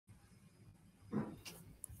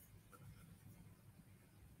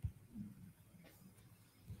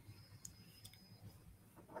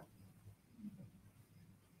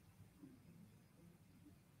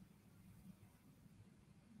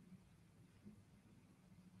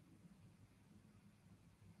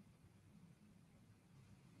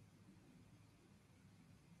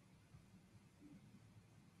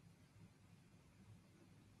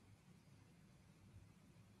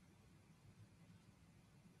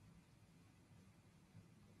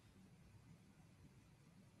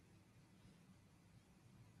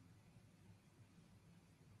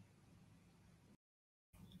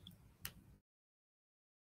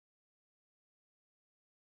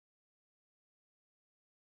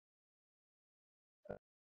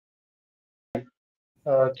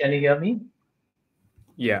Can you hear me?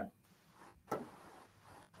 Yeah.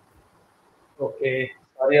 Okay,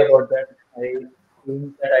 sorry about that. I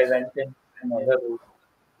think that I went in another room.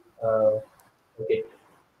 Uh, okay,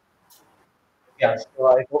 yeah. So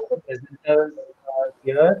I hope the presenters are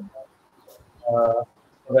here. So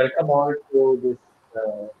welcome all to this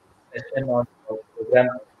session on program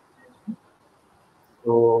comprehension.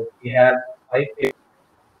 So we have five papers,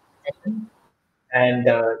 and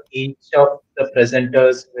each of the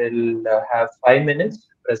presenters will have 5 minutes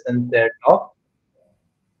to present their talk.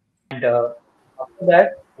 And after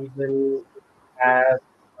that, we will have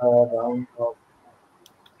a round of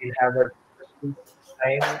we'll have a discussion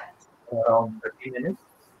time around 30 minutes.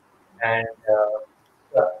 And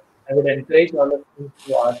yeah, I would encourage all of you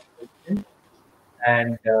to ask questions.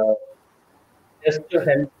 And just to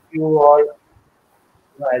help you all,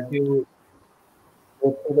 as you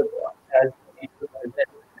go through as you need to present,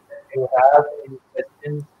 if you have any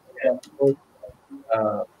questions, you can of course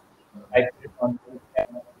uh, type it on the chat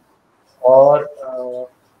or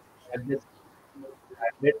at this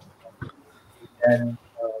tablet you can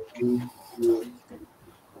use to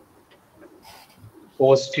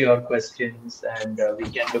post your questions and we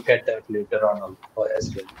can look at that later on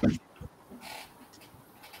as well.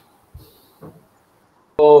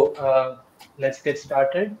 So let's get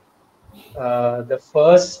started. The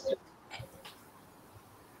first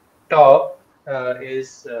talk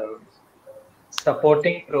is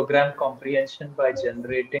supporting program comprehension by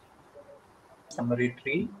generating summary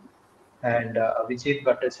tree, and Avijit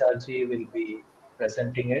Bhattacharjee will be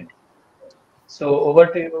presenting it. So over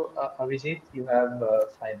to you, Avijit. You have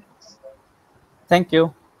 5 minutes. Thank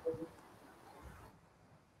you.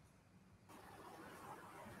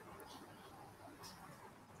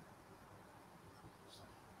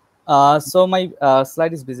 So my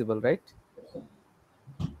slide is visible, right?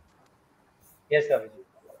 Yes, Avijit.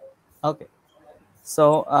 Okay.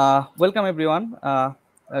 So welcome everyone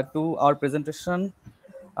to our presentation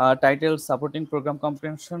titled Supporting Program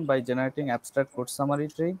Comprehension by Generating Abstract Code Summary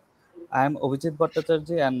Tree. I am Avijit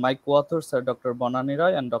Bhattacharjee and my co-authors are Dr. Bonani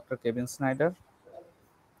Roy and Dr. Kevin Snyder.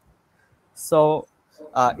 So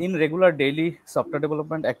in regular daily software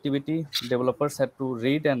development activity, developers had to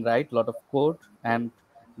read and write a lot of code, and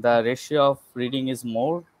the ratio of reading is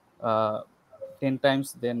more, uh, 10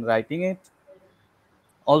 times than writing it.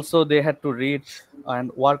 Also, they had to read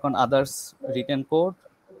and work on others' written code,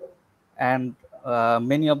 and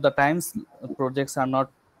many of the times projects are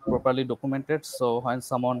not properly documented. So when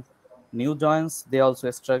someone new joins, they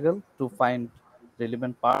also struggle to find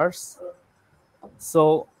relevant parts.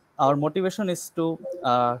 So our motivation is to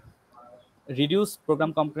reduce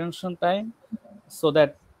program comprehension time so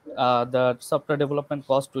that the software development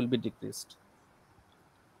cost will be decreased.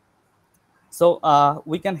 So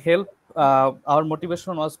we can help. Our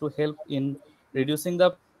motivation was to help in reducing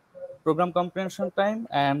the program comprehension time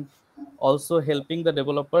and also helping the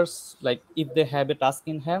developers, like if they have a task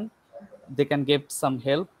in hand, they can get some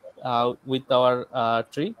help with our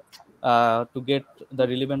tree to get the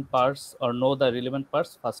relevant parts or know the relevant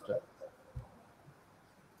parts faster.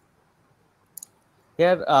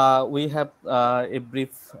 Here we have a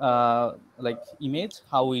brief like image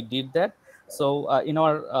how we did that. So in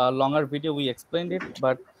our longer video we explained it,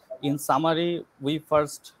 but in summary, we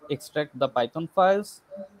first extract the Python files,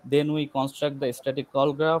 then we construct the static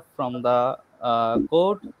call graph from the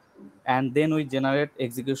code, and then we generate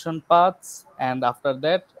execution paths, and after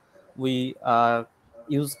that we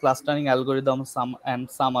use clustering algorithms and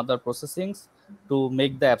some other processings to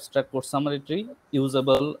make the abstract code summary tree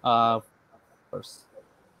usable first.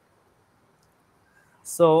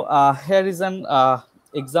 So here is an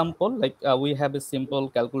example, like we have a simple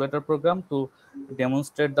calculator program to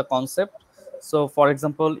demonstrate the concept. So for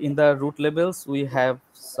example, in the root labels, we have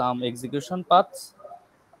some execution paths.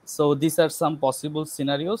 So these are some possible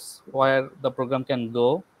scenarios where the program can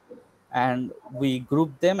go, and we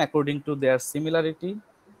group them according to their similarity,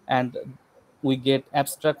 and we get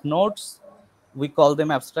abstract nodes. We call them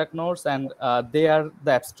abstract nodes, and they are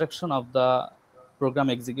the abstraction of the program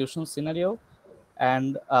execution scenario.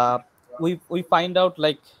 And we find out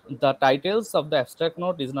like the titles of the abstract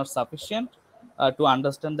node is not sufficient to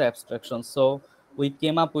understand the abstraction. So we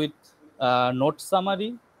came up with node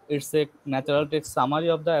summary. It's a natural text summary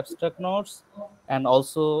of the abstract nodes, and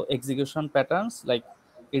also execution patterns, like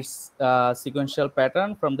it's sequential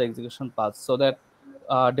pattern from the execution path, so that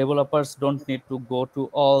developers don't need to go to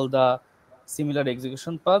all the similar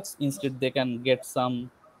execution paths. Instead, they can get some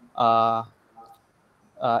uh,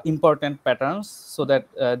 important patterns so that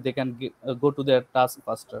they can go to their task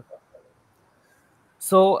faster.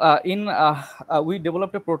 So in we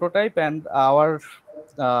developed a prototype, and our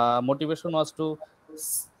motivation was to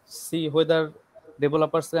see whether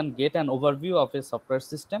developers can get an overview of a software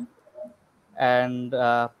system, and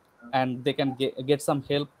they can get some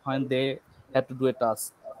help when they had to do a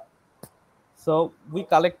task. So we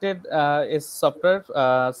collected a software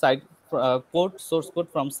side code, source code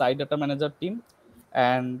from site data manager team,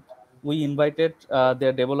 and we invited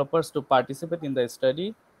their developers to participate in the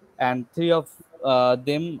study, and three of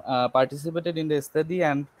them participated in the study,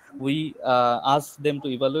 and we asked them to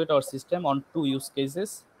evaluate our system on 2 use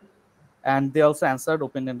cases, and they also answered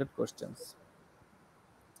open-ended questions.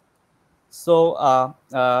 So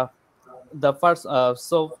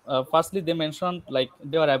firstly they mentioned like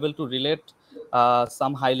they were able to relate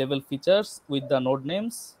some high level features with the node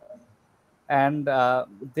names, and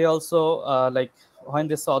they also like when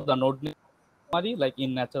they saw the node name summary like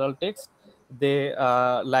in natural text, they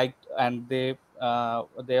liked, and they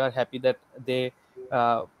are happy that they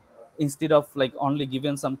instead of like only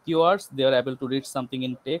given some keywords, they are able to read something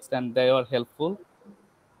in text, and they are helpful.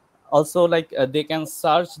 Also like they can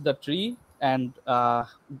search the tree and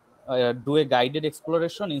do a guided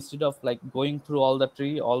exploration instead of like going through all the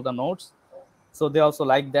tree, all the nodes. So they also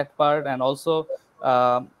like that part. And also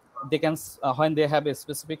they can when they have a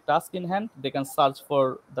specific task in hand, they can search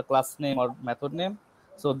for the class name or method name,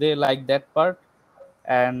 so they like that part.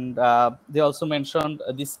 And they also mentioned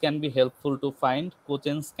this can be helpful to find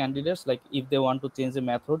co-change candidates, like if they want to change a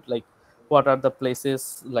method, like what are the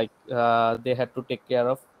places like they had to take care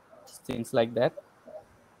of, things like that.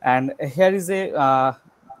 And here is a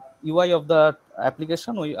UI of the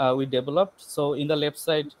application we developed. So in the left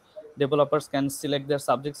side, developers can select their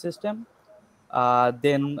subject system.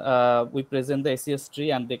 Then we present the ACS tree,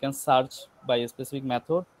 and they can search by a specific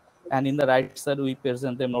method. And in the right side, we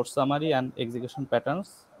present the node summary and execution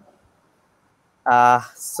patterns.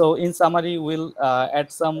 So in summary, we'll add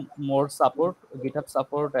some more support, GitHub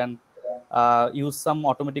support, and use some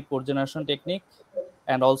automatic code generation technique,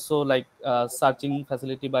 and also like searching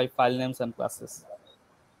facility by file names and classes.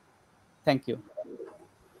 Thank you.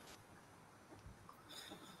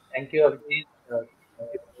 Thank you, Abhijit.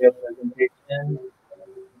 Thank you for your presentation.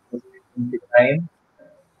 For taking the time.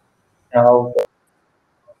 Now, we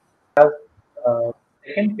have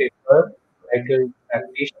second paper titled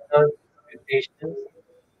Practitioner Expectations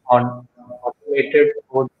on Automated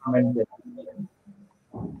Code Comment Generation.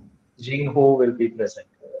 Jing Ho will be present.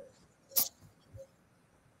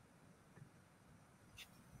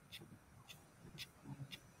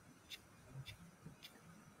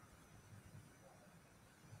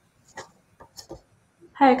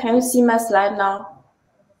 Hi, can you see my slide now?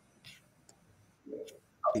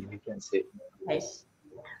 We can say. Yes.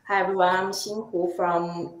 Hi everyone, I'm Xin Hu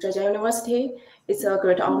from Zhejiang University. It's a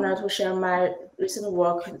great honor to share my recent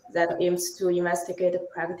work that aims to investigate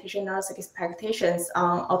practitioners' expectations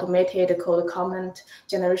on automated code comment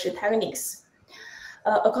generation techniques.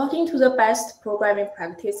 According to the best programming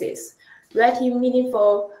practices, writing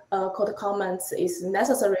meaningful code comments is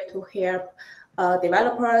necessary to help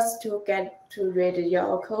developers to get to read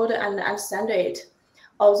your code and understand it.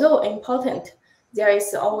 Although important, there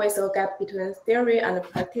is always a gap between theory and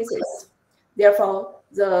practices. Therefore,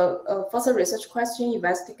 the first research question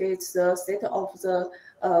investigates the state of the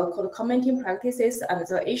code commenting practices and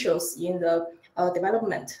the issues in the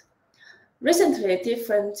development. Recently,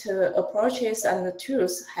 different approaches and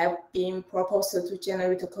tools have been proposed to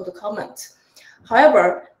generate code comments.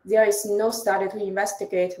 However, there is no study to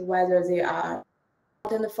investigate whether they are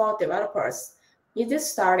important for developers. In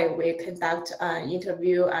this study, we conduct an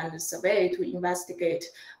interview and survey to investigate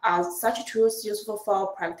are such tools useful for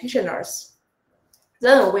practitioners.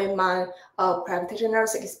 Then we mine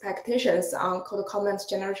practitioners' expectations on code comment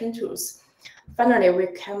generation tools. Finally, we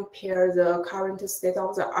compare the current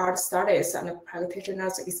state-of-the-art studies and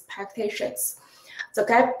practitioners' expectations. The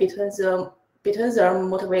gap between them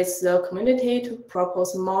motivates the community to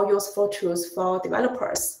propose more useful tools for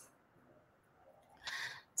developers.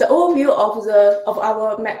 The overview of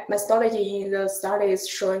our methodology in the study is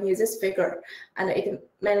shown in this figure, and it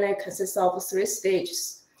mainly consists of 3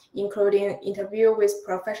 stages, including interview with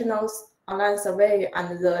professionals, online survey,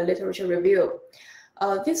 and the literature review.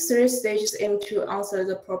 These 3 stages aim to answer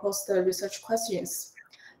the proposed research questions.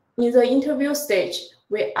 In the interview stage,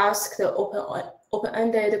 we ask the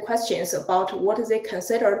open-ended questions about what they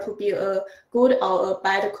consider to be a good or a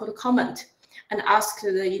bad code comment, and ask the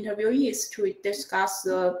interviewees to discuss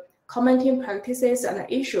the commenting practices and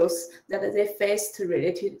issues that they faced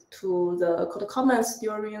related to the code comments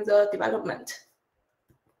during the development.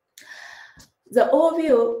 The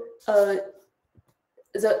overview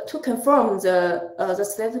to confirm the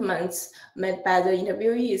statements made by the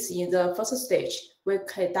interviewees in the first stage, we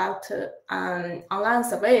conduct an online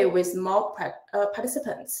survey with more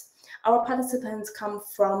participants. Our participants come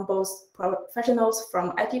from both professionals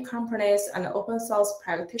from IT companies and open source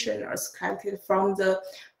practitioners collected from the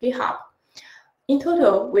GitHub. In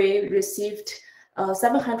total, we received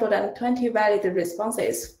 720 valid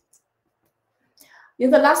responses. In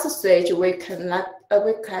the last stage, we collected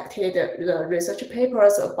the research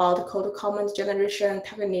papers about code comment generation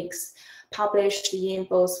techniques published in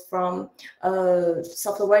both from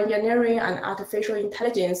software engineering and artificial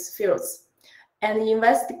intelligence fields, and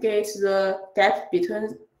investigate the gap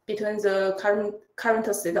between the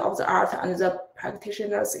current state of the art and the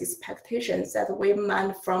practitioners' expectations that we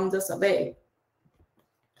mined from the survey.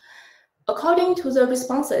 According to the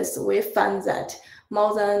responses, we found that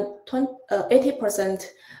more than 80%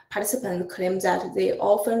 participants claim that they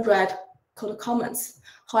often read code comments.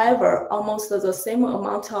 However, almost the same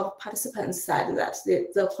amount of participants said that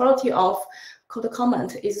the quality of code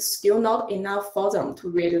comment is still not enough for them to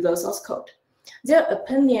read the source code. Their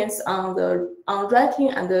opinions on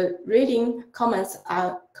writing and reading comments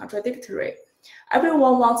are contradictory.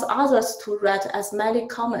 Everyone wants others to write as many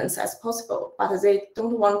comments as possible, but they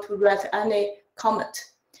don't want to write any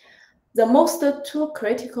comment. The most two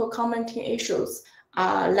critical commenting issues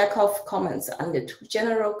are lack of comments and two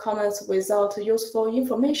general comments without useful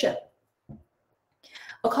information.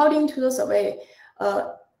 According to the survey,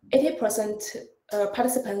 80%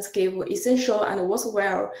 participants gave essential and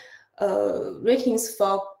worthwhile ratings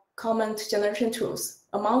for comment generation tools.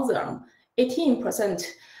 Among them, 18%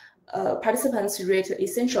 participants rate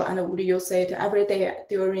essential and would use it every day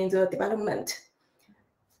during the development.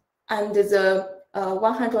 And the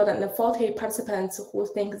 140 participants who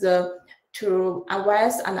think the tool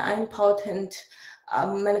unwise and unimportant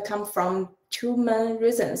may come from two main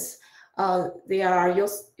reasons. They are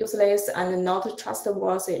useless and not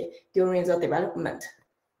trustworthy during the development.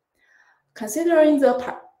 Considering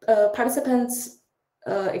the participants'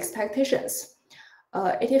 expectations,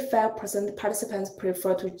 85% participants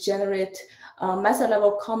prefer to generate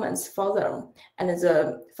method-level comments for them, and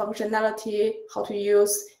the functionality, how to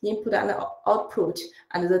use input and output,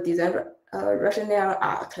 and the design rationale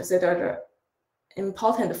are considered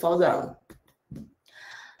important for them.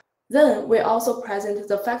 Then we also present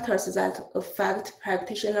the factors that affect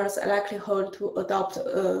practitioners' likelihood to adopt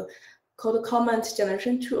a code comment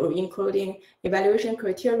generation tool, including evaluation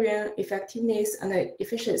criterion, effectiveness, and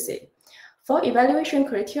efficiency. For evaluation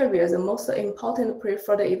criteria, the most important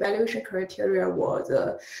preferred evaluation criteria was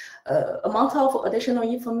the amount of additional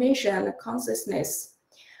information and conciseness.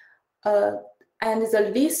 And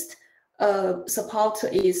the least support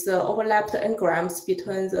is the overlapped n-grams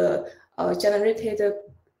between the generated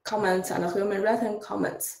comments and human written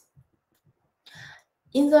comments.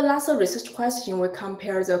 In the last research question, we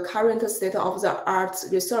compare the current state of the art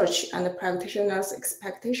research and practitioners'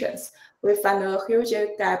 expectations. We find a huge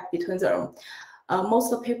gap between them.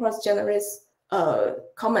 Most papers generate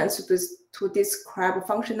comments to describe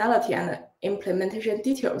functionality and implementation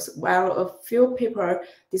details, while a few papers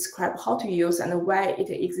describe how to use and why it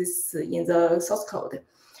exists in the source code.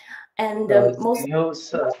 And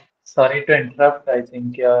sorry to interrupt. I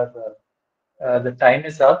think the time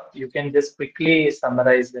is up. You can just quickly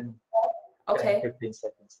summarize in 10-15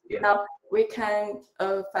 seconds. Yeah. Now we can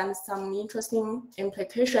find some interesting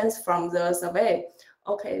implications from the survey.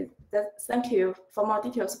 Okay, thank you. For more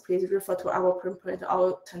details, please refer to our preprint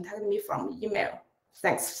or contact me from email.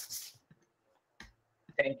 Thanks.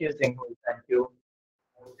 Thank you, Zinghu. Thank you.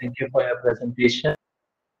 Thank you for your presentation.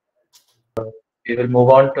 We will move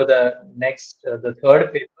on to the next, the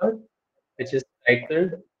third paper, which is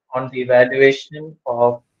titled On the Evaluation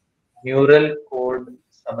of Neural Code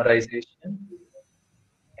Summarization.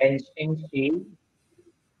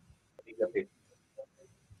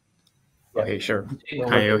 Okay, sure.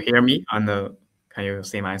 Can you hear me? And can you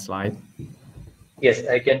see my slide? Yes,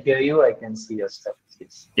 I can hear you. I can see your stuff.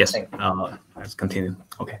 Yes. Let's continue.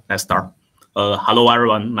 Okay, let's start. Hello,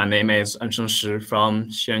 everyone. My name is Ensheng Shi from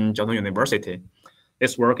Xian Jiaotong University.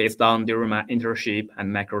 This work is done during my internship at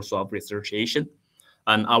Microsoft Research Asian.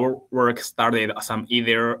 And our work studied some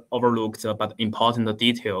either overlooked but important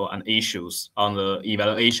detail and issues on the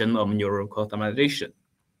evaluation of neural code summarization.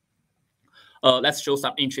 Let's show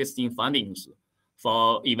some interesting findings.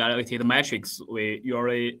 For evaluated metrics, we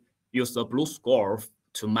usually use the blue score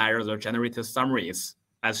to measure the generated summaries.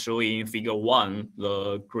 As shown in figure 1,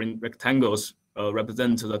 the green rectangles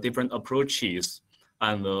represent the different approaches,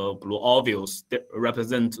 and the blue ovals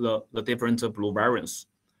represent the different blue variants.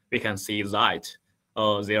 We can see that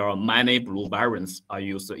there are many blue variants are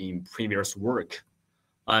used in previous work.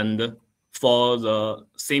 And For the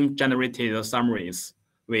same generated summaries,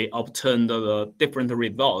 we obtained the different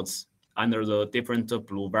results under the different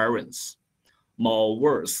blue variants. More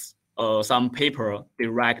worse, some paper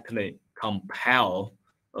directly compare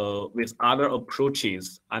with other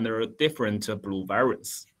approaches under different blue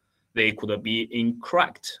variants. They could be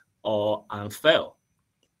incorrect or unfair.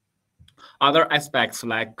 Other aspects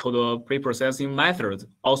like code preprocessing method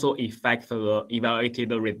also affect the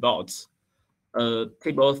evaluated results.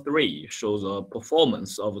 Table 3 shows the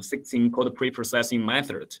performance of 16 code preprocessing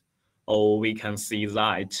method. Or we can see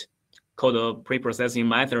that code preprocessing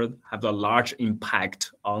method have a large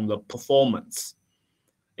impact on the performance.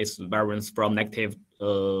 It varies from negative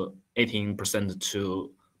 18%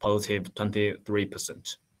 to positive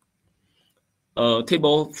 23%.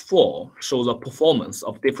 Table 4 shows the performance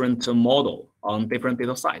of different model on different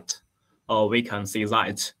data sets. We can see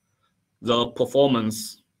that the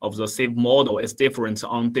performance of the same model is different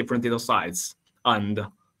on different data sets, and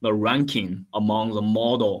the ranking among the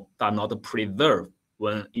model does not preserve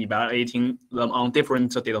when evaluating them on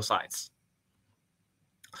different data sets.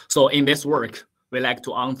 So in this work, we like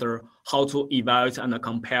to answer how to evaluate and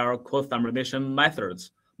compare code summarization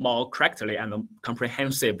methods more correctly and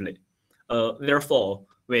comprehensively. Therefore,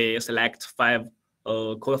 we select 5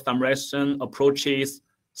 code summarization approaches,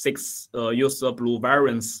 6 use the blue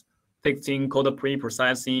variants, 16 code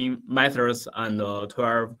preprocessing methods, and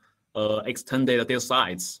 12 extended data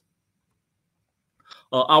sets.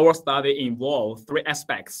 Our study involved 3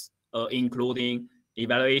 aspects, including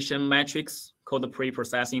evaluation metrics, code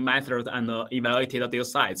preprocessing methods, and evaluated data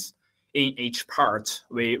sets. In each part,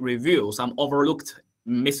 we review some overlooked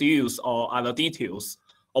misuse or other details,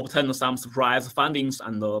 obtain some surprise findings,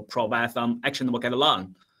 and provide some actionable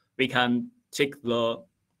guideline. We can take the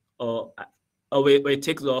we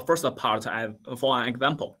take the first part as for an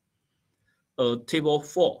example. Table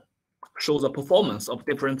 4 shows the performance of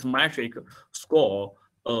different metric score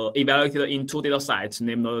evaluated in 2 data sets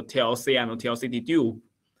named TLC and TLC-DDU.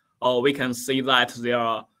 We can see that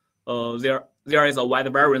there is a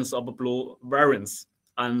wide variance of blue variants,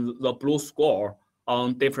 and the blue score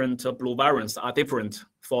on different blue variants are different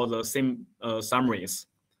for the same summaries.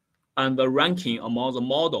 And the ranking among the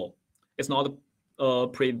model is not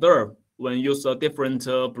preserved when use different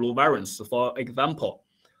blue variants. For example,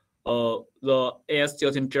 the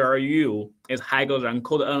AS13GRU is higher than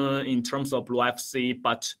code N in terms of blue FC,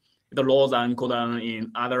 but it's lower than code N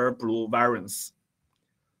in other blue variants.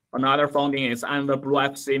 Another finding is under blue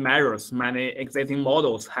FC measures, many existing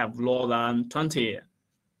models have lower than 20,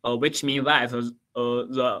 which means that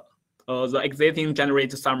the existing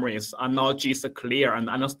generated summaries are not just clear and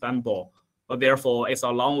understandable. Therefore, it's a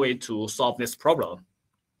long way to solve this problem.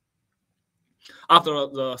 After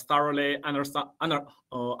the thoroughly analysis,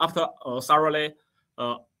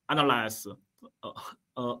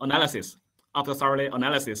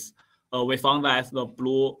 we found that the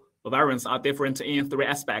blue variants are different in 3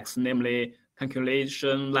 aspects, namely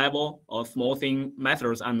calculation level, smoothing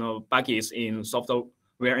methods, and bugs in software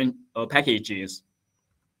packages.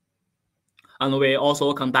 And we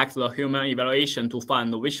also conduct the human evaluation to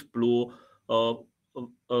find which blue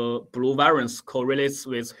variants correlates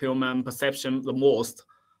with human perception the most.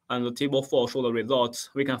 And the table 4 shows the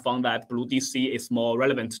results. We can find that blue DC is more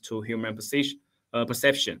relevant to human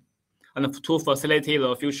perception. And to facilitate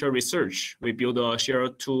the future research, we build a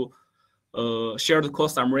shared code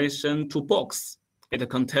summarization toolbox. It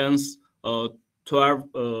contains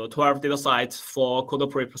 12 data sets for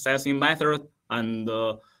code preprocessing method and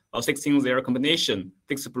 16 their combination,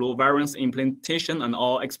 6 blue variants implementation, and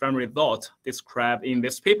all experiment results described in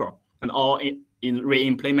this paper, and all in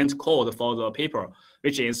re-implement code for the paper,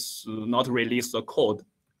 which is not release the code.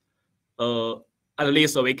 At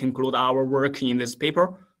least we conclude our work in this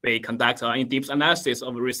paper. We conduct an in-depth analysis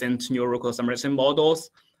of recent neural code summarization models,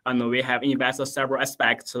 and we have invested several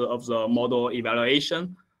aspects of the model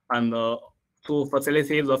evaluation. And to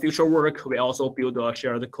facilitate the future work, we also build a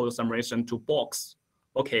shared code summarization toolbox.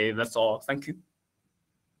 Okay, that's all. Thank you.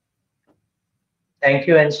 Thank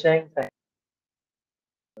you, Ensheng.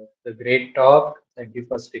 The great talk. Thank you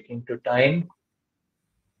for sticking to time.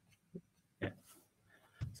 Yeah.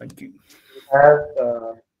 Thank you.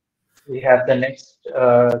 We have the next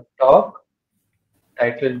talk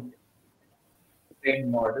titled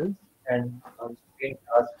Train Models, and screen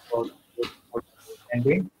asked for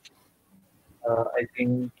ending. I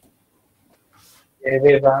think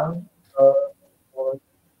Daisy Wang,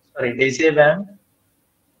 Daisy Wang,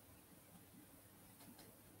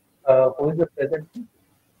 who is the present?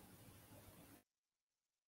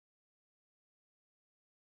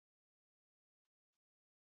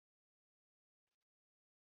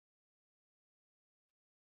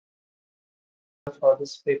 for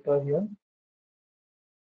this paper here?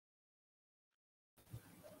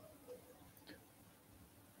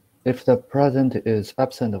 If the present is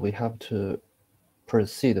absent, we have to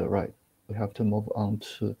proceed, right? We have to move on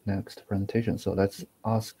to next presentation. So let's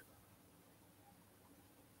ask.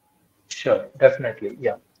 Sure, definitely,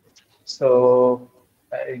 yeah. So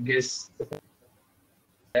I guess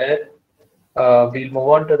we'll move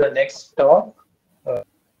on to the next talk.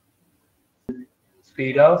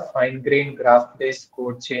 FIRA, fine-grained graph-based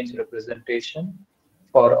code change representation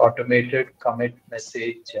for automated commit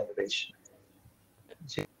message generation.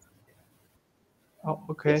 Oh,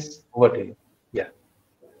 okay. Yes, over to you. Yeah.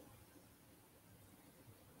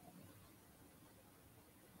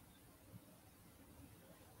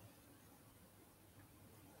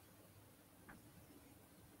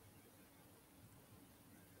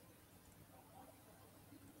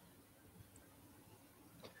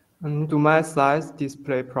 Do my slides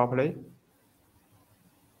display properly?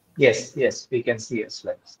 Yes, yes, we can see your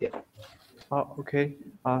slides. Yeah. Oh, okay.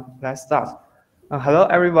 Let's start. Hello,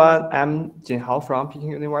 everyone. I'm Jin Hao from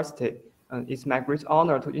Peking University. It's my great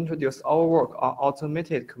honor to introduce our work on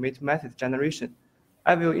automated commit message generation.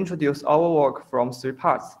 I will introduce our work from 3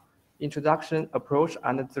 parts: introduction, approach,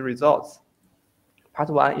 and the results.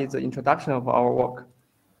 Part 1 is the introduction of our work.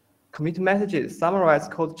 Commit messages summarize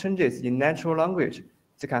code changes in natural language.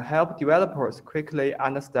 They can help developers quickly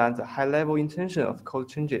understand the high-level intention of code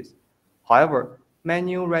changes. However,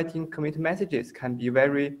 manual writing commit messages can be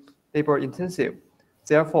very labor-intensive.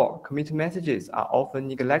 Therefore, commit messages are often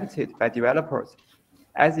neglected by developers.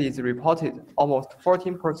 As is reported, almost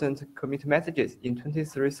 14% commit messages in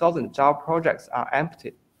 23,000 Java projects are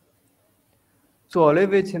empty. To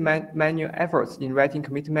alleviate manual efforts in writing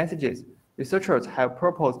commit messages, researchers have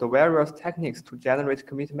proposed various techniques to generate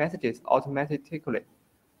commit messages automatically,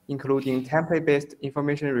 including template-based,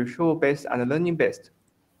 information retrieval-based, and learning-based.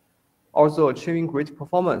 Although achieving great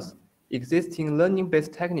performance, existing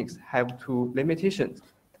learning-based techniques have 2 limitations.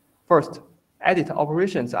 First, edit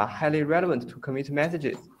operations are highly relevant to commit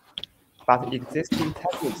messages, but existing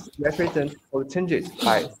techniques represent code changes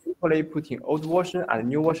by simply putting old version and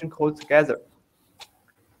new version code together.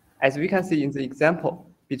 As we can see in the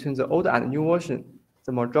example, between the old and new version,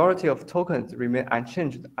 the majority of tokens remain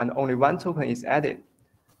unchanged and only 1 token is added.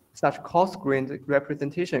 Such coarse-grained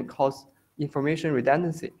representation causes information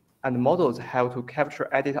redundancy, and models have to capture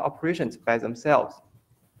edit operations by themselves.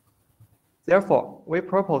 Therefore, we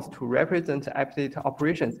propose to represent edit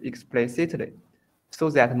operations explicitly, so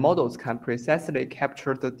that models can precisely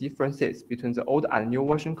capture the differences between the old and new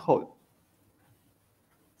version code.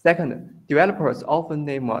 Second, developers often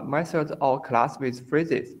name a method or class with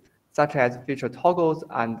phrases, such as feature toggles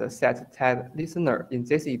and set tag listener in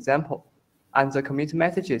this example, and the commit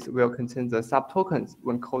messages will contain the subtokens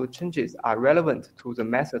when code changes are relevant to the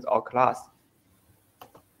method or class.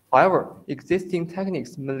 However, existing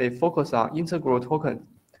techniques mainly focus on integral tokens.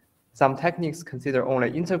 Some techniques consider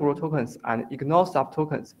only integral tokens and ignore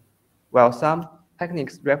subtokens, while some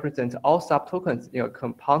techniques represent all subtokens in a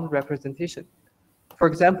compound representation. For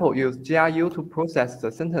example, use GRU to process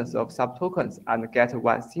the sentence of subtokens and get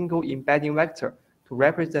 1 single embedding vector to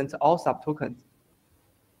represent all subtokens.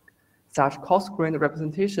 Such coarse-grained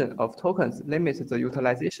representation of tokens limits the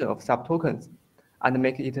utilization of subtokens and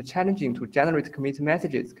make it challenging to generate commit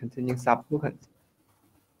messages containing subtokens.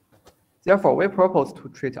 Therefore, we propose to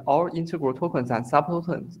treat all integral tokens and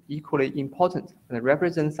subtokens equally important and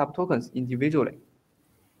represent subtokens individually.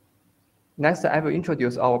 Next, I will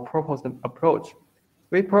introduce our proposed approach.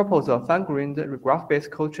 We propose a fine-grained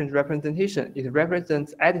graph-based code change representation. It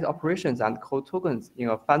represents edit operations and code tokens in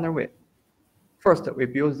a finer way. First, we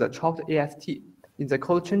build the chopped AST. In the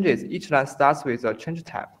code changes, each line starts with a change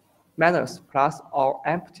type, minus, plus, or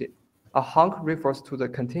empty. A hunk refers to the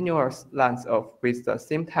continuous lines with the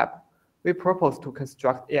same type. We propose to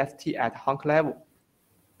construct AST at hunk level.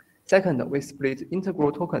 Second, we split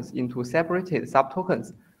integral tokens into separated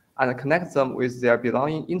subtokens and connect them with their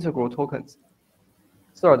belonging integral tokens.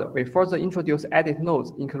 Third, we further introduce edit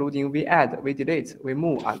nodes, including vadd, vdelete,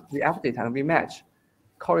 vmove, and vupdate, and vmatch,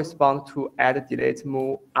 correspond to add, delete,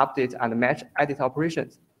 move, update, and match edit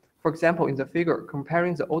operations. For example, in the figure,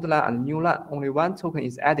 comparing the old line and new line, only 1 token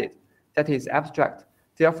is added, that is abstract.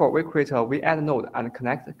 Therefore, we create a vadd node and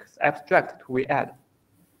connect abstract to vadd.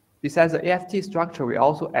 Besides the AST structure, we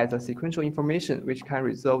also add the sequential information, which can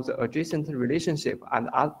resolve the adjacent relationship and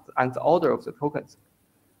the order of the tokens.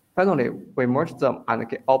 Finally, we merge them and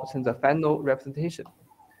obtain the final representation.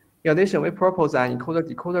 In addition, we propose an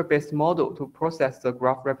encoder-decoder-based model to process the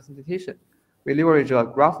graph representation. We leverage a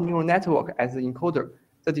graph neural network as the encoder.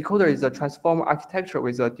 The decoder is a transformer architecture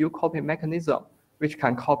with a dual copy mechanism. which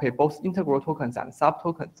can copy both integral tokens and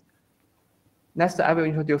subtokens. Next, I will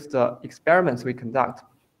introduce the experiments we conduct.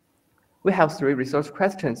 We have 3 research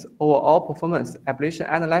questions: overall performance, ablation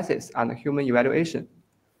analysis, and human evaluation.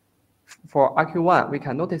 For RQ1, we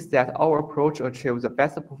can notice that our approach achieves the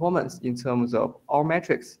best performance in terms of our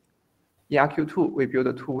metrics. In RQ2, we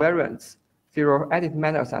build 2 variants, fewer edit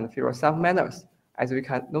manners and fewer self manners, as we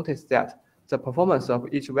can notice that the performance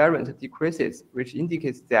of each variant decreases, which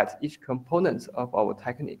indicates that each component of our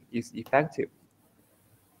technique is effective.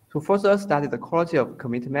 To further study the quality of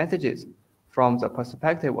commit messages from the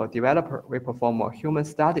perspective of developer, we perform a human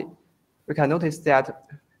study. We can notice that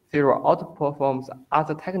Zero outperforms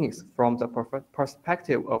other techniques from the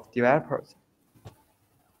perspective of developers.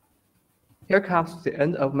 Here comes the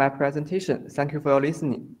end of my presentation. Thank you for your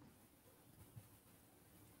listening.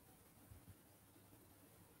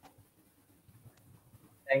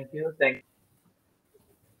 Thank you. Thank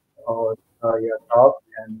you for your talk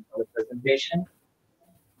and for the presentation.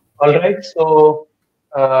 All right. So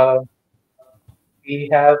we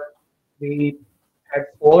had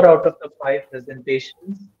 4 out of the 5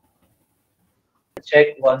 presentations. Check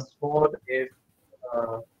once more if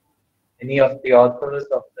any of the authors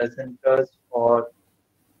or presenters for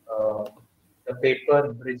the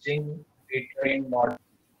paper Bridging Retrained Model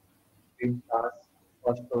Between Tasks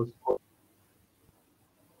for Source Code.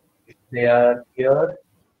 If they are here,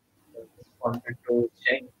 I just wanted to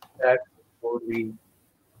check that before we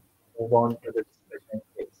move on to the discussion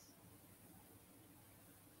phase.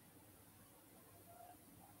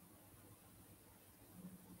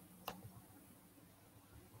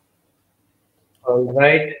 All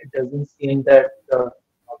right, it doesn't seem that the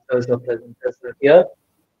authors or presenters are here.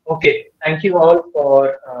 Okay, thank you all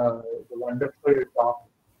for the wonderful talk.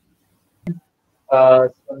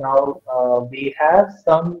 So now we have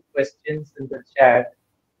some questions in the chat.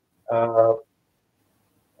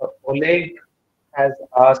 Oleg has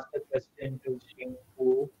asked a question to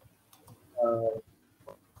Shinku.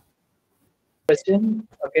 Question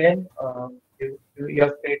again, you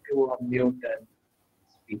are free to unmute and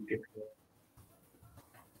speak it.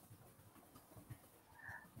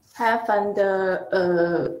 I have found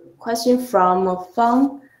a question from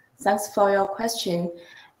Fang. Thanks for your question.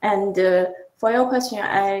 And for your question,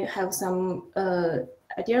 I have some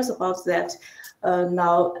ideas about that.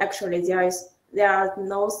 Now, actually, there are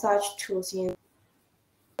no such tools in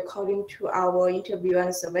according to our interview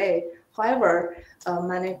and survey. However,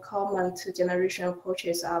 many comment generation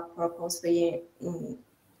approaches are proposed in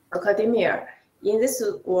academia. In this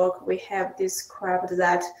work, we have described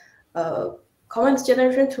that comment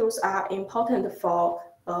generation tools are important for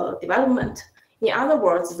development. In other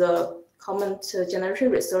words, the comment generation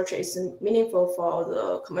research is meaningful for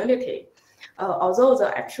the community. Although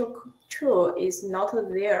the actual tool is not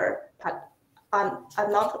there,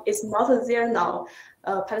 is not there now,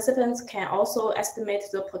 participants can also estimate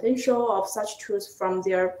the potential of such tools from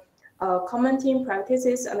their commenting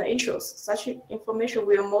practices and issues. Such information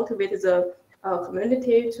will motivate the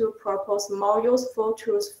community to propose more useful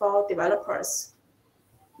tools for developers.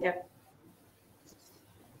 Yeah.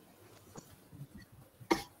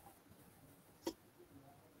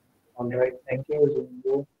 All right, thank you,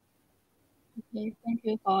 Jindu. Okay, thank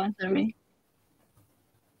you for answering me.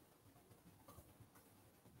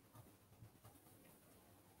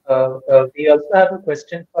 We also have a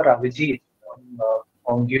question for Abhijit from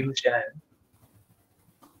Comprehension.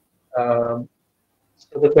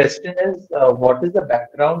 So the question is, what is the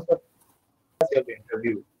background of your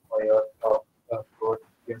interview for your talk, for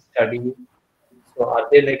your study? So are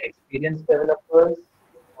they like experienced developers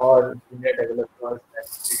or junior developers? And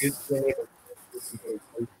did you see any differences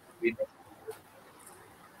between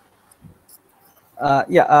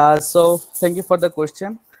So thank you for the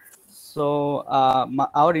question. So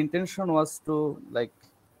our intention was to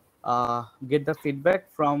get the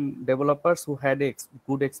feedback from developers who had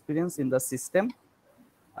good experience in the system,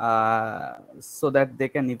 so that they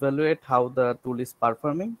can evaluate how the tool is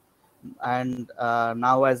performing. And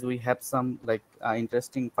now, as we have some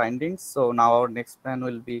interesting findings, so now our next plan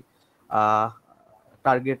will be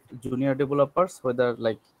target junior developers, whether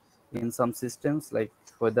in some systems,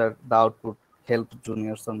 whether the output help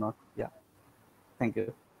juniors or not. Yeah, thank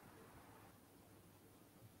you.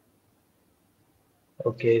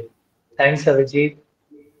 Okay, thanks, Abhijit.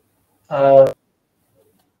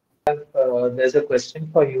 There's a question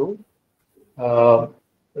for you.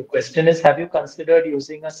 The question is, have you considered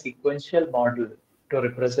using a sequential model to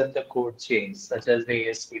represent the code chains, such as the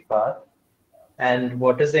AST path? And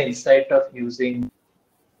what is the insight of using?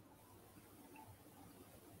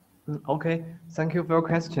 Okay, thank you for your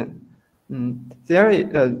question. There is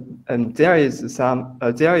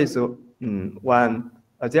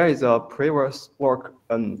a previous work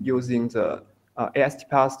using the AST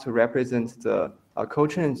path to represent the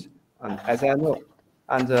code change, as I know,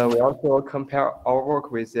 and we also compare our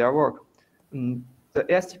work with their work. The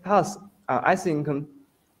AST path, I think,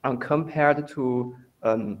 compared to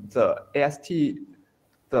the AST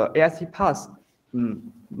path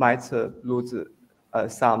might lose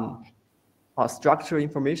some structural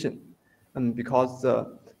information, because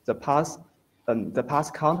the path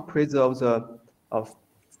can't preserve the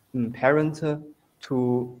parent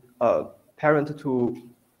to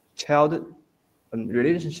child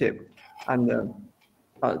relationship, and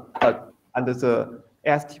the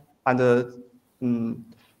AST and the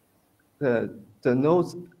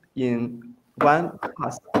nodes in one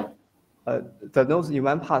path,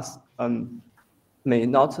 may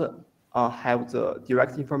not have the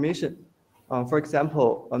direct information. For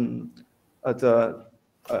example, the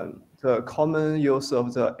common use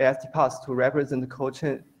of the AST path to represent code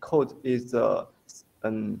is the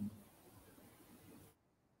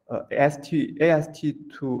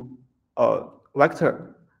AST2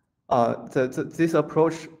 vector. This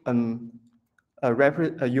approach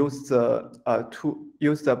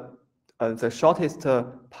use the shortest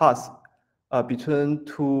path between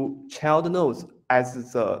two child nodes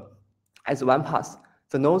as one path.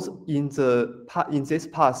 The nodes in this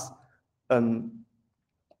path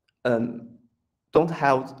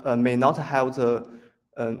may not have the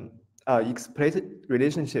explicit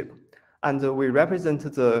relationship, and we represent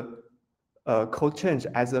the code change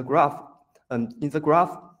as a graph. And in the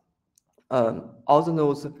graph, all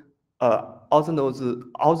the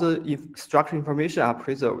structure information are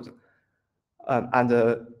preserved, and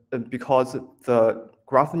because the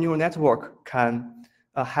graph neural network can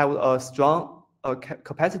have a strong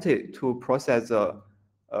capacity to process the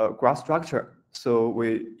graph structure, so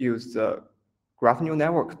we use the graph neural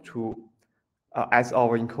network to as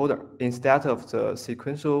our encoder instead of the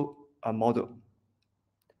sequential model.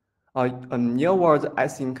 In real world, I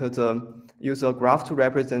think the use of graph to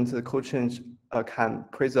represent the code change can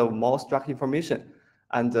preserve more structured information,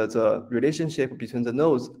 and the relationship between the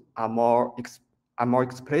nodes are more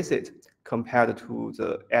explicit compared to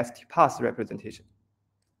the ST path representation.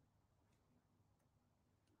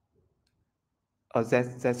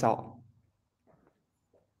 That's all.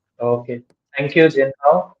 Okay, thank you,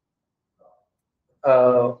 Jinhao.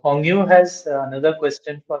 Hongyu has another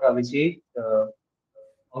question for Avijit.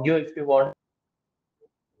 Hongyu, if you want.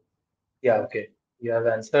 Yeah, okay. You have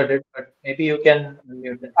answered it, but maybe you can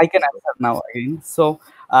unmute it. I can answer now again. So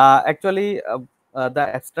actually, the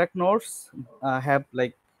abstract nodes have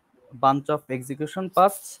like bunch of execution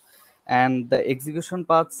paths, and the execution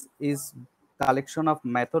paths is collection of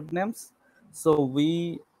method names. So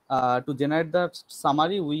we to generate the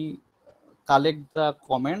summary, we collect the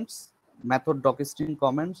comments, method docstring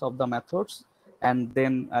comments of the methods, and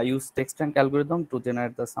then use text rank algorithm to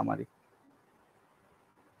generate the summary.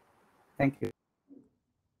 Thank you.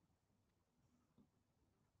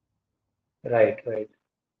 Right, right.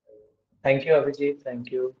 Thank you, Avijit.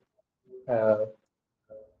 Thank you.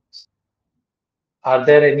 Are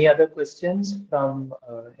there any other questions from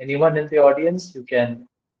anyone in the audience? You can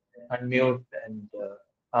unmute and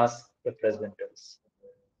ask the presenters.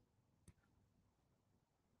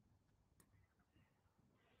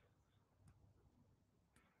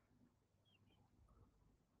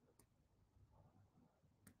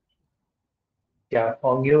 Yeah,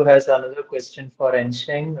 Hongyu has another question for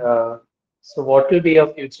Ensheng. So what will be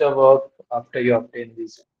your future work after you obtain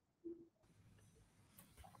visa?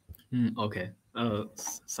 Okay.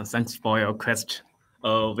 So thanks for your question.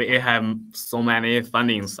 We have so many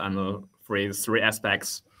findings and three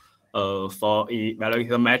aspects. For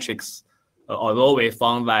evaluated metrics, although we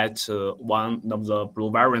found that one of the blue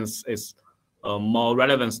variants is more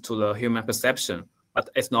relevant to the human perception, but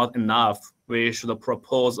it's not enough. We should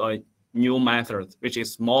propose a new method which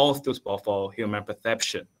is more suitable for human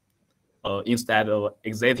perception instead of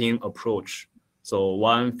existing approach. So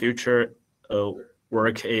one future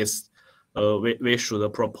work is we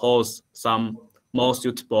should propose some more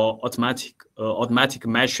suitable automatic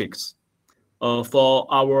metrics. For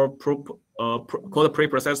our code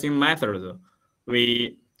pre-processing method,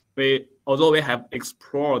 although we have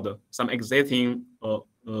explored some existing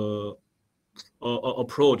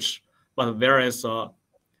approach, but there is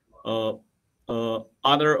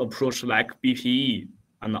other approach like BPE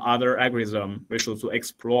and other algorithm we should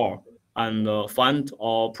explore and find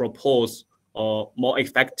or propose a more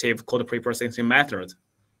effective code pre-processing method.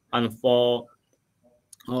 And for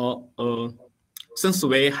since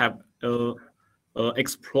we have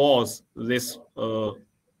explores these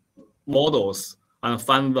models and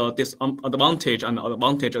find the disadvantage and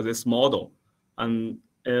advantage of this model. And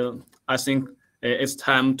I think it's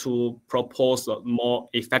time to propose a more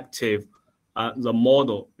effective the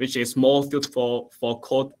model, which is more suitable for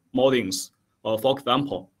code modelings. For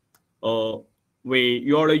example, we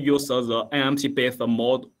usually use the NMT-based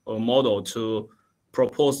model to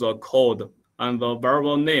propose the code and the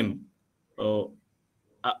variable name.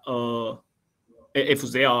 If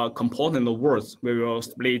they are component words, we will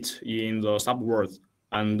split in the subwords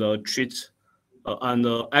and treat and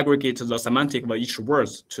aggregate the semantic of each word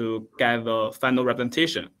to get the final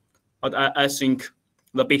representation. But I think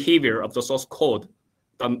the behavior of the source code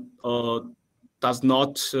does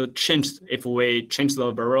not change if we change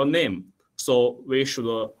the variable name. So we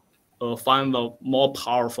should find a more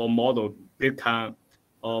powerful model that can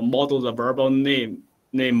model the variable name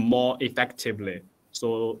more effectively.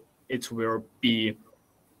 So it will be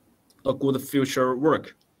a good future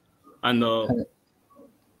work. And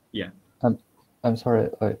yeah. I'm sorry.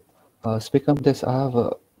 Speaking of this, I have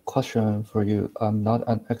a question for you. I'm not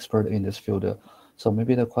an expert in this field, so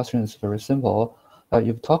maybe the question is very simple.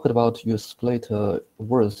 You've talked about you split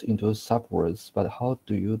words into subwords, but how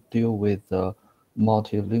do you deal with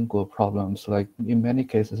multilingual problems? Like in many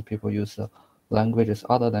cases, people use languages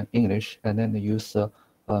other than English, and then they use a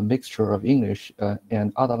mixture of English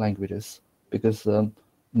and other languages, because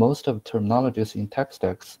most of terminologies in tech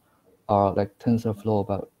stacks are like TensorFlow,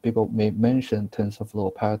 but people may mention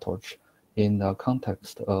TensorFlow PyTorch in the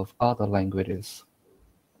context of other languages.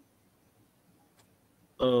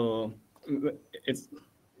 It's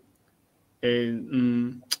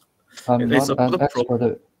I'm not an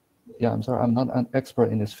expert. Yeah, I'm sorry, I'm not an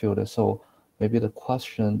expert in this field, so maybe the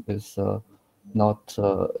question is not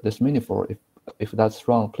this meaningful. If that's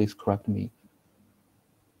wrong, please correct me.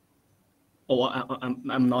 Oh,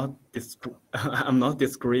 I'm not I'm not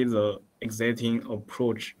disagree the existing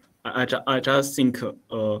approach. I just think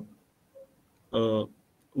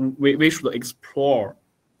we should explore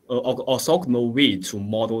orthogonal way to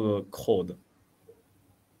model the code.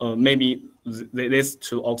 Maybe this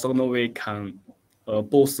two orthogonal way can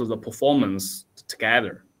boost the performance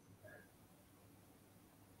together.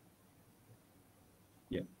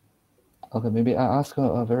 Yeah. Okay, maybe I ask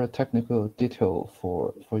a very technical detail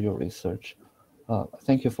for your research.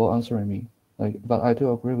 Thank you for answering me. But I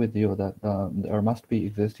do agree with you that there must be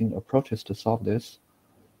existing approaches to solve this.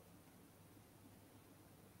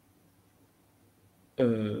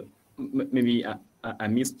 Maybe I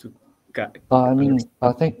missed to get. I mean,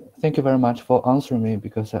 thank you very much for answering me,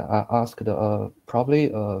 because I asked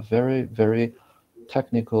probably a very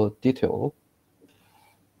technical detail.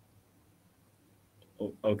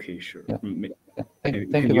 Oh, okay, sure. Yeah. Thank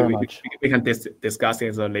you very much. We can discuss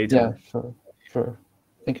it later. Yeah, sure.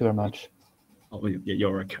 Thank you very much. Oh,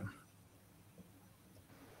 you're welcome.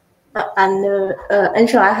 And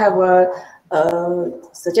so I have a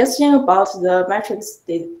suggestion about the metrics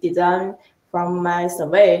design from my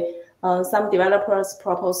survey. Some developers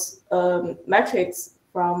propose metrics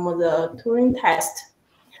from the Turing test.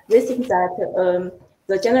 They think that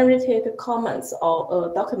the generated comments or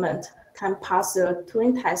a document can pass the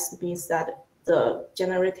Turing test, means that the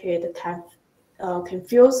generated can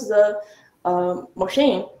confuse the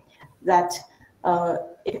machine, that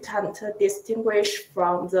it can't distinguish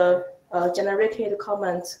from the generated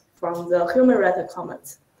comments from the human-written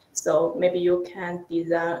comments. So maybe you can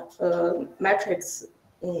design metrics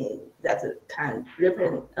that can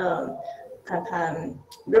represent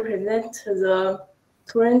the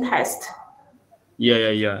Turing test.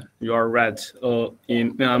 Yeah. You are right.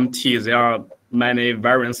 In NMT, there are many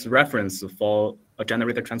variance references for a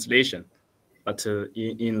generated translation, but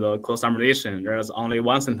in the code summarization, there is only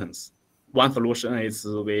one sentence. One solution is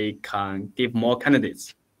we can give more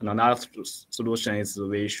candidates, and another solution is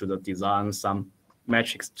we should design some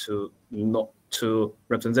metrics to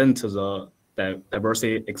represent the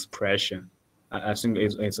diversity expression. I think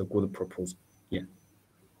it's a good proposal. Yeah.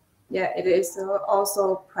 Yeah, it is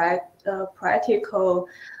also practical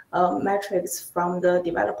metrics from the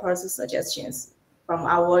developers' suggestions from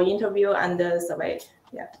our interview and the survey.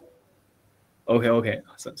 Yeah. Okay.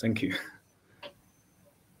 So, thank you.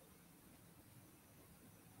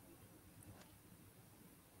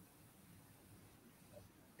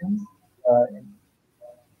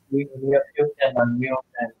 If you can unmute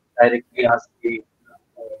and directly ask the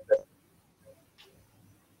question.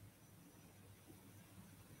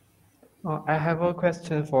 I have a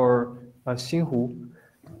question for Xinhu.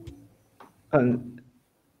 In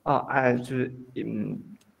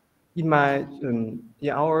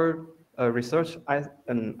our research,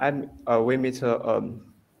 we meet a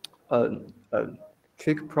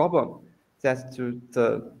trick problem that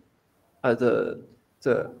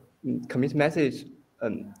the commit message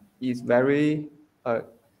is very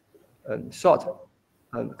short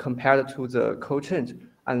compared to the code change,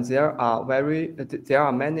 and there are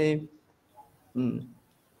many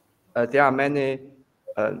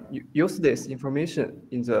useless information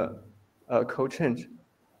in the code change,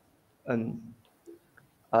 and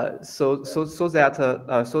so that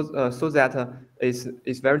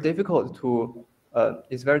it's very difficult to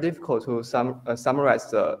summarize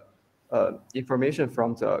the information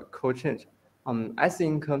from the code change. I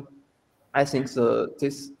think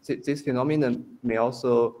this phenomenon may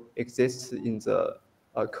also exist in the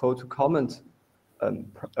code to comment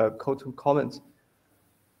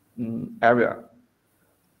area.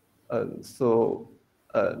 I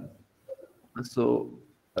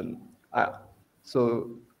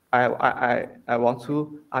want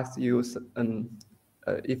to ask you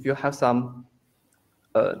if you have some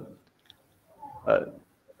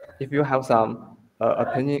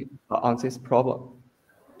opinion on this problem.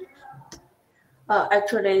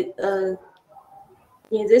 Actually,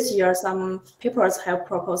 in this year, some papers have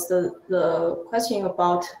proposed the question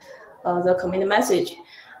about the commit message,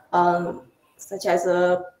 such as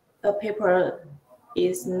a paper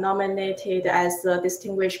is nominated as a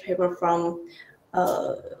distinguished paper from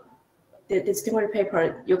the distinguished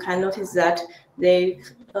paper. You can notice that they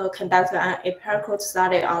conduct an empirical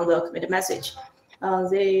study on the commit message.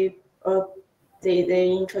 They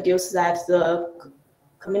introduce that the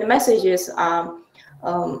commit messages are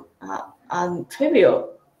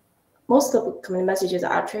trivial. Most of the commit messages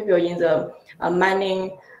are trivial in the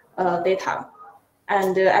mining data,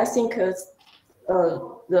 and I think the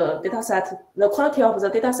data set, the quality of the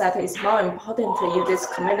data set is more important in this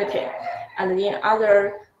community, and in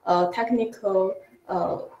other technical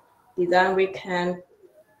design, we can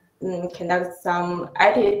conduct some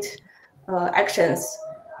edit actions.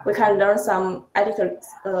 We can learn some edit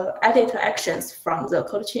actions from the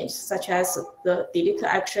code change, such as the delete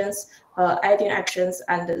actions, adding actions,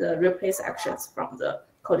 and the replace actions from the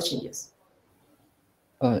code changes.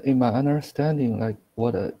 In my understanding, like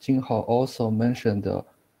what Jinghao also mentioned,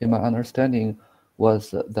 in my understanding was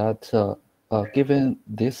that given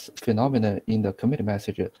this phenomenon in the commit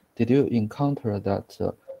message, did you encounter that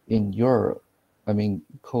in your,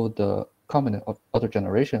 code comment auto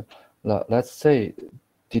generation? Let's say,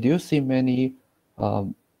 did you see many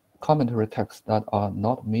commentary texts that are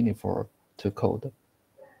not meaningful to code?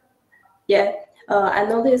 Yeah, I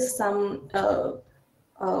noticed some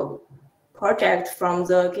project from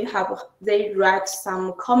the GitHub. They write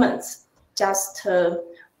some comments just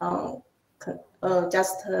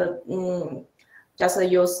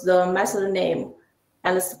use the method name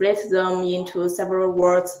and split them into several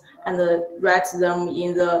words and write them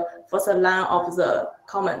in the first line of the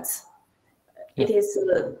comments. It is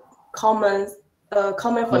a common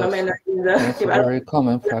phenomenon in the development. Very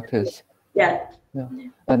common practice. Yeah. Yeah,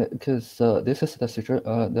 and because this is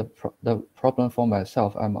the problem for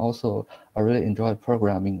myself. I really enjoy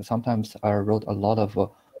programming. Sometimes I wrote a lot of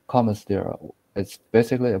comments there. It's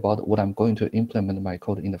basically about what I'm going to implement in my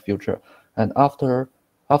code in the future. And after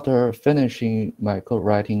finishing my code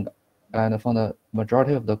writing, and I found the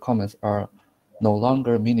majority of the comments are no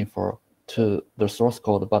longer meaningful to the source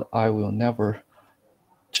code, but I will never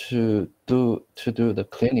to do the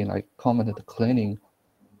cleaning, like comment cleaning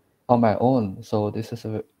on my own. So I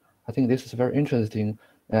think this is very interesting.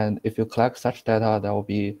 And if you collect such data, that will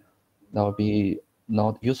be not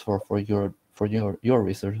useful for your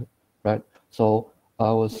research, right? So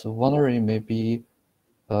I was wondering, maybe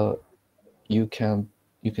you can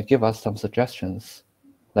give us some suggestions,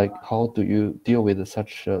 like how do you deal with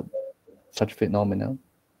such phenomenon?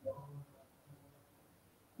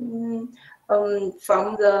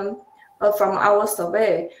 From our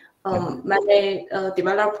survey, many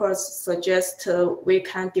developers suggest we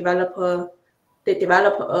can develop a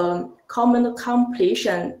common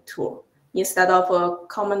completion tool instead of a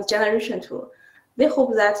common generation tool. They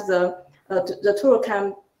hope that the tool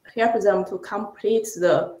can help them to complete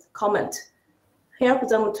the comment, help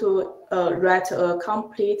them to write a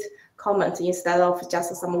complete comment instead of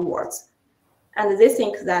just some words. And they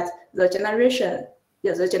think that the generation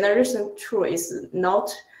tool is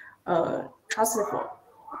not trustful,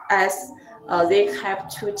 as they have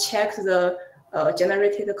to check the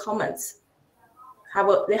generated comments.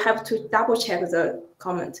 They have to double check the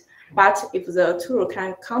comment. But if the tool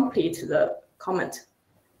can complete the comment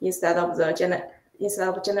instead of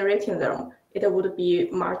generating them, it would be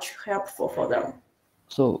much helpful for them.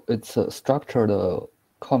 So it's structured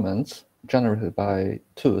comments generated by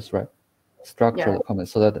tools, right? Structured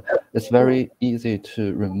comments, so that it's very easy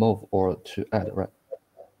to remove or to add, right?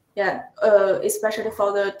 Yeah, especially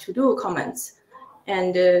for the to-do comments,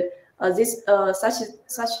 and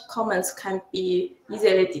such comments can be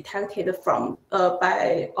easily detected from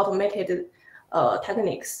by automated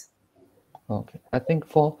techniques. Okay, I think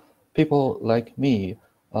for people like me,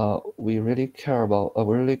 we really care about,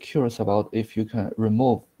 we're really curious about if you can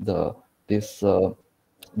remove the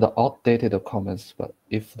outdated comments. But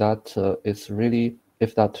if that is really,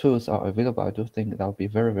 if that tools are available, I do think that would be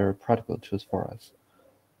very, very practical tools for us,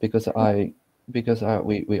 because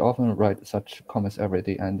we often write such comments every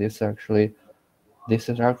day, and this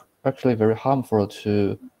is actually very harmful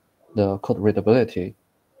to the code readability.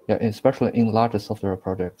 Yeah, especially in larger software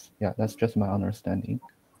projects. Yeah, that's just my understanding.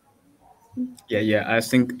 Yeah, I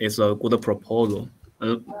think it's a good proposal.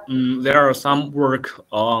 There are some work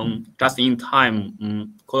on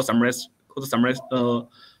just-in-time code summaries,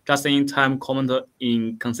 just-in-time comment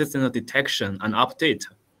in consistent detection and update.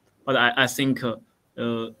 But I think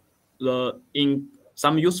in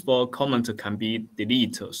some useful comment can be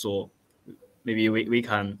deleted. So maybe we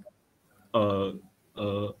can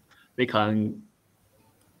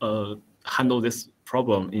handle this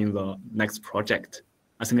problem in the next project.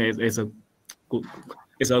 I think it's a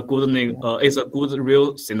good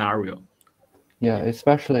real scenario. Yeah,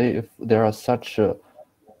 especially if there are such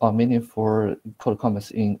meaningful code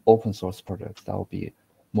comments in open source projects, that would be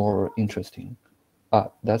more interesting.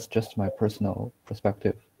 That's just my personal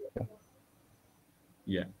perspective.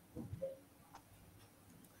 Yeah.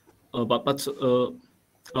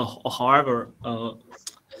 However,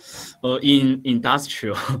 in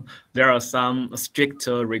industrial, there are some strict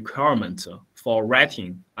requirements for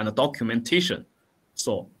writing and documentation.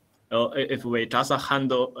 So, if we just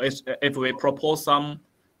if we propose some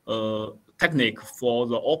technique for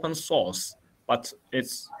the open source, but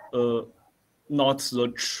it's not the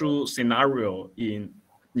true scenario in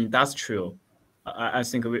industrial, I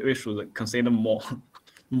think we should consider more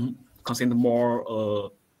constraint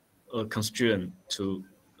to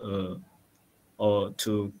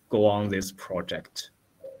go on this project.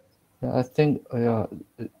 Yeah, I think we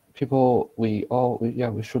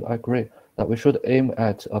should agree that we should aim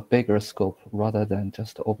at a bigger scope rather than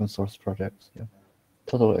just open source projects. Yeah,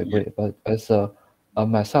 totally agree. Yeah. But as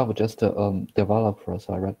myself, just a developer,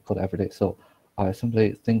 so I write code every day. So I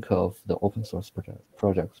simply think of the open source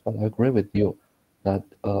projects. But I agree with you that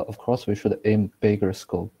of course we should aim bigger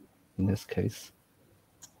scope in this case.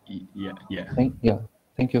 Yeah.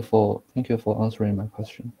 Thank you for answering my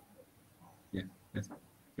question. Yeah,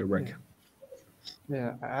 you're right.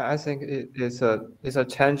 Yeah, I think it's a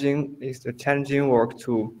challenging work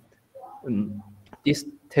to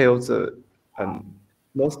distill the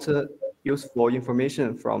most useful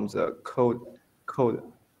information from the code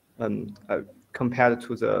compared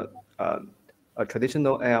to the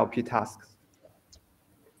traditional NLP tasks,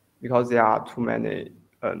 because there are too many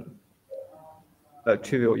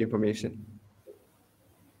trivial information.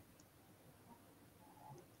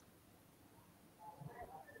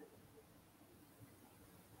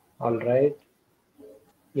 All right.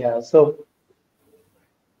 Yeah, so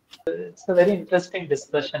it's a very interesting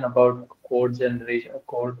discussion about code generation,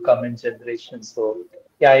 code comment generation. So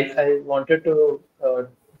yeah, I wanted to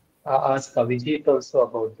ask Avijit also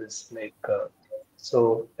about this. Like,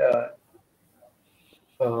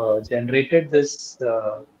 generated this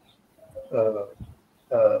uh, uh,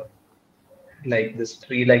 like this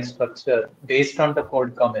tree-like structure based on the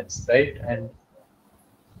code comments, right? And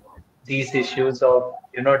these issues of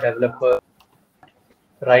developer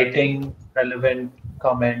writing relevant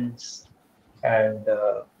comments, and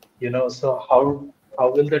so how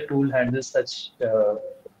will the tool handle such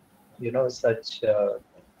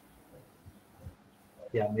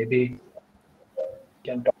yeah, maybe we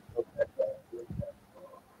can talk about that.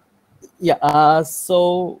 Yeah,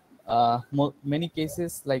 so many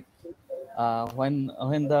cases, like when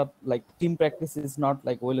the like team practice is not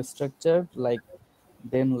like well structured, like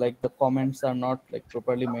then like the comments are not like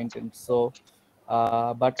properly maintained. So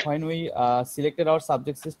but when we selected our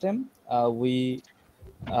subject system, we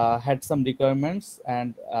had some requirements,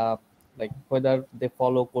 and like whether they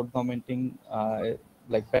follow code commenting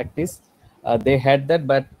like practice, they had that.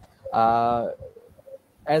 But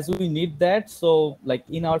as we need that, so like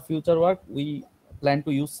in our future work we plan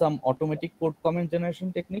to use some automatic code comment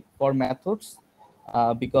generation technique for methods,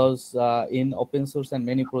 because in open source and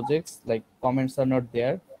many projects like comments are not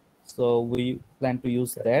there, so we plan to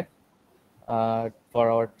use that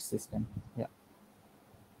for our system. Yeah.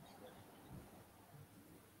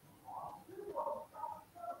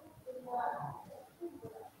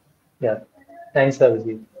 Yeah. Thanks,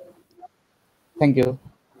 Abhijit. Thank you.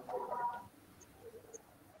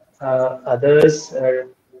 Others,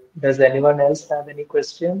 does anyone else have any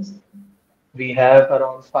questions? We have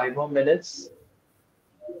around 5 more minutes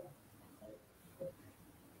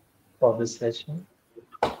for this session.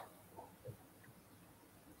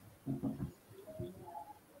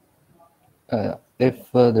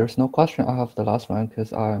 If there's no question, I have the last one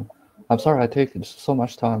because I'm sorry I take so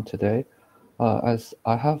much time today. As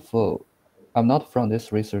I have, I'm not from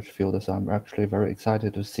this research field, so I'm actually very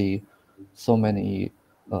excited to see so many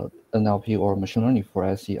NLP or machine learning for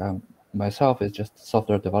SE. I'm myself is just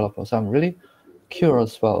software developer, so I'm really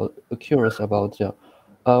curious about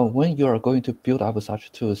when you are going to build up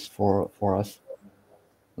such tools for us,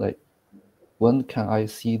 like when can I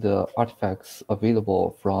see the artifacts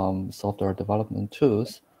available from software development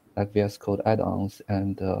tools like VS Code add-ons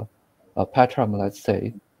and PyCharm, let's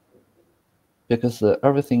say, because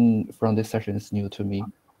everything from this session is new to me.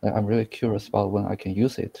 I'm really curious about when I can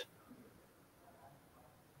use it.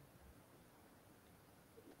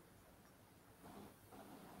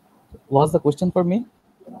 What's the question for me?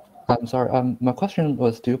 I'm sorry. My question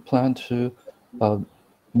was: do you plan to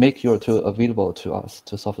make your tool available to us,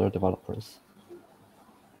 to software developers?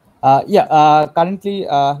 Yeah. Currently,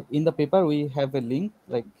 in the paper, we have a link.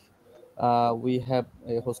 Like, we have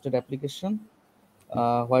a hosted application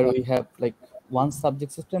where we have like one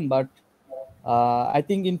subject system. But I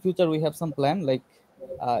think in future we have some plan. Like,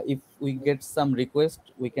 if we get some request,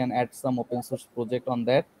 we can add some open source project on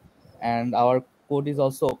that. And our code is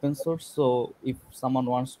also open source. So if someone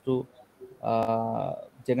wants to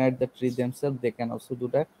generate the tree themselves, they can also do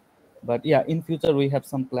that. But yeah, in future we have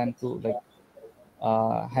some plan to like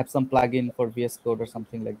have some plugin for VS Code or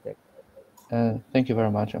something like that. Thank you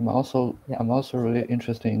very much. I'm also really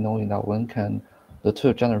interested in knowing that when can the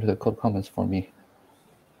tool generate the code comments for me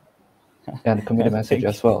and commit a message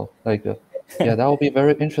as well. Like, yeah, that will be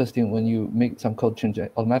very interesting when you make some code change.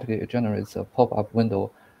 Automatically, it generates a pop-up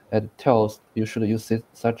window that tells you should use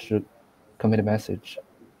such a commit message.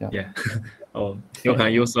 Yeah. You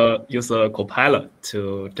can use a Copilot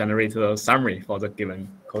to generate a summary for the given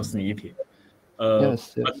code snippet.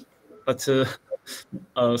 Yes. But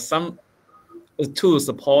some tools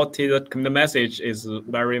supported commit message is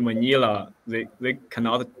very vanilla. They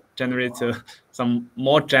cannot generate some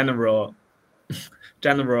more general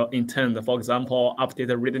intent. For example, update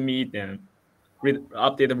readme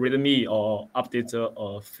update readme or update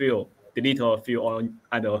a field, delete a field or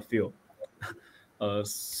add a field.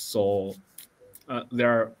 So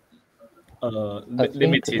there are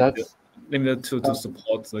limited to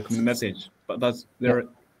support the commit message, but there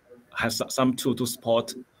has some tool to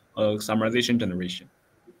support summarization generation.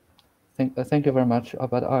 Thank you very much.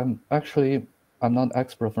 But I'm not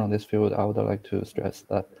expert from this field. I would like to stress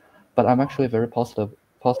that, but I'm actually very positive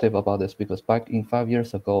about this because back in 5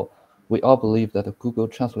 years ago, we all believed that the Google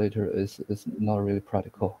Translator is not really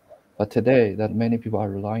practical. But today, that many people are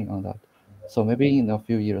relying on that. So maybe in a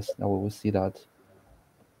few years, now we will see that.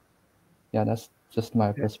 Yeah, that's just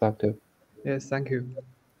my perspective. Yes, thank you.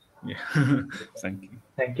 Yeah, thank you.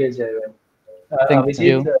 Thank you, Jayvan. Thank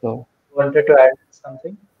Abhijit, you. wanted to add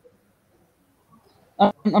something?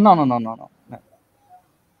 No.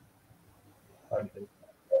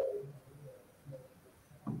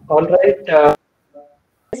 All right. I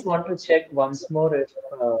just want to check once more if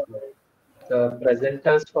the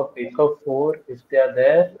presenters for paper 4, if they are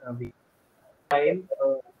there, we time.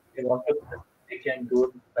 They want to present, they can do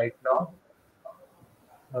it right now.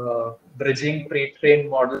 Bridging pre-trained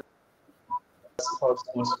models for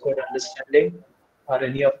source code understanding. Are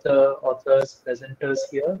any of the authors presenters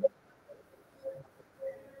here?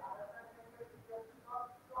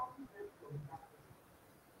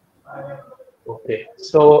 Okay.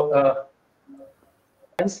 So,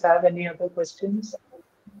 guys have any other questions?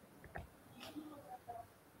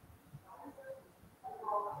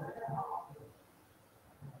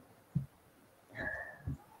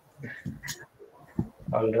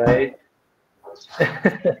 All right.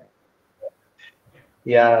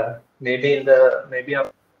 Yeah, maybe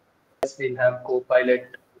we'll have Copilot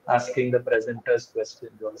asking the presenters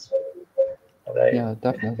questions also. Right. Yeah,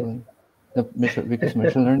 definitely. Because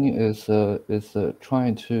machine learning is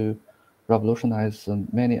trying to revolutionize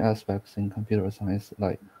many aspects in computer science.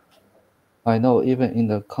 Like, I know even in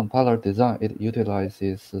the compiler design, it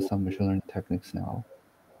utilizes some machine learning techniques now.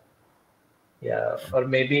 Yeah, or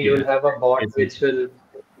maybe you'll have a bot will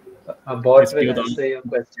answer your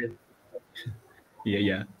question.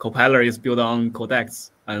 Yeah. Compiler is built on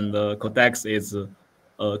Codex, and Codex is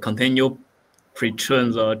continue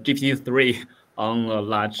pre-train the GPT-3 on a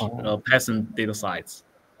large Python data sites.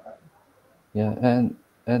 Yeah,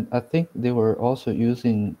 and I think they were also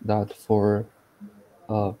using that for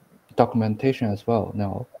documentation as well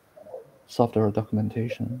now, software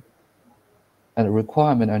documentation and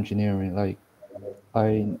requirement engineering. Like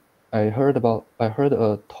I heard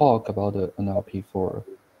a talk about the NLP for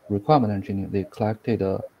requirement engineering. They collected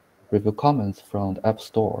review comments from the App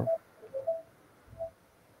Store.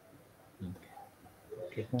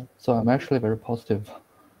 Okay. Yeah. So I'm actually very positive,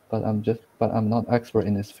 but I'm not expert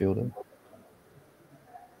in this field.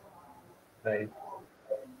 Right.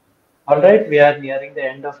 All right, we are nearing the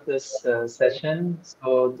end of this session.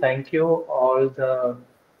 So thank you all the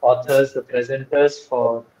authors, the presenters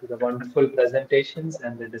for the wonderful presentations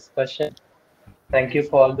and the discussion. Thank you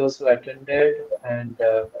for all those who attended. And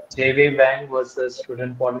JV Wang was a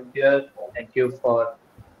student volunteer. Thank you for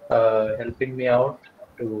helping me out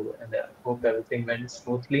to, and I hope everything went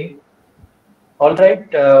smoothly. All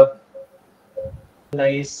right,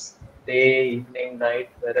 nice day, evening, night,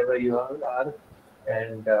 wherever you all are.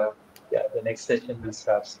 And yeah, the next session will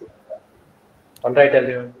start soon. All right,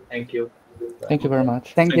 everyone. Thank you. Bye. Thank you very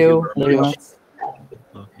much. Thank Thank you you very very much. much.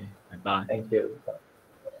 Okay, bye bye. Thank you. Bye.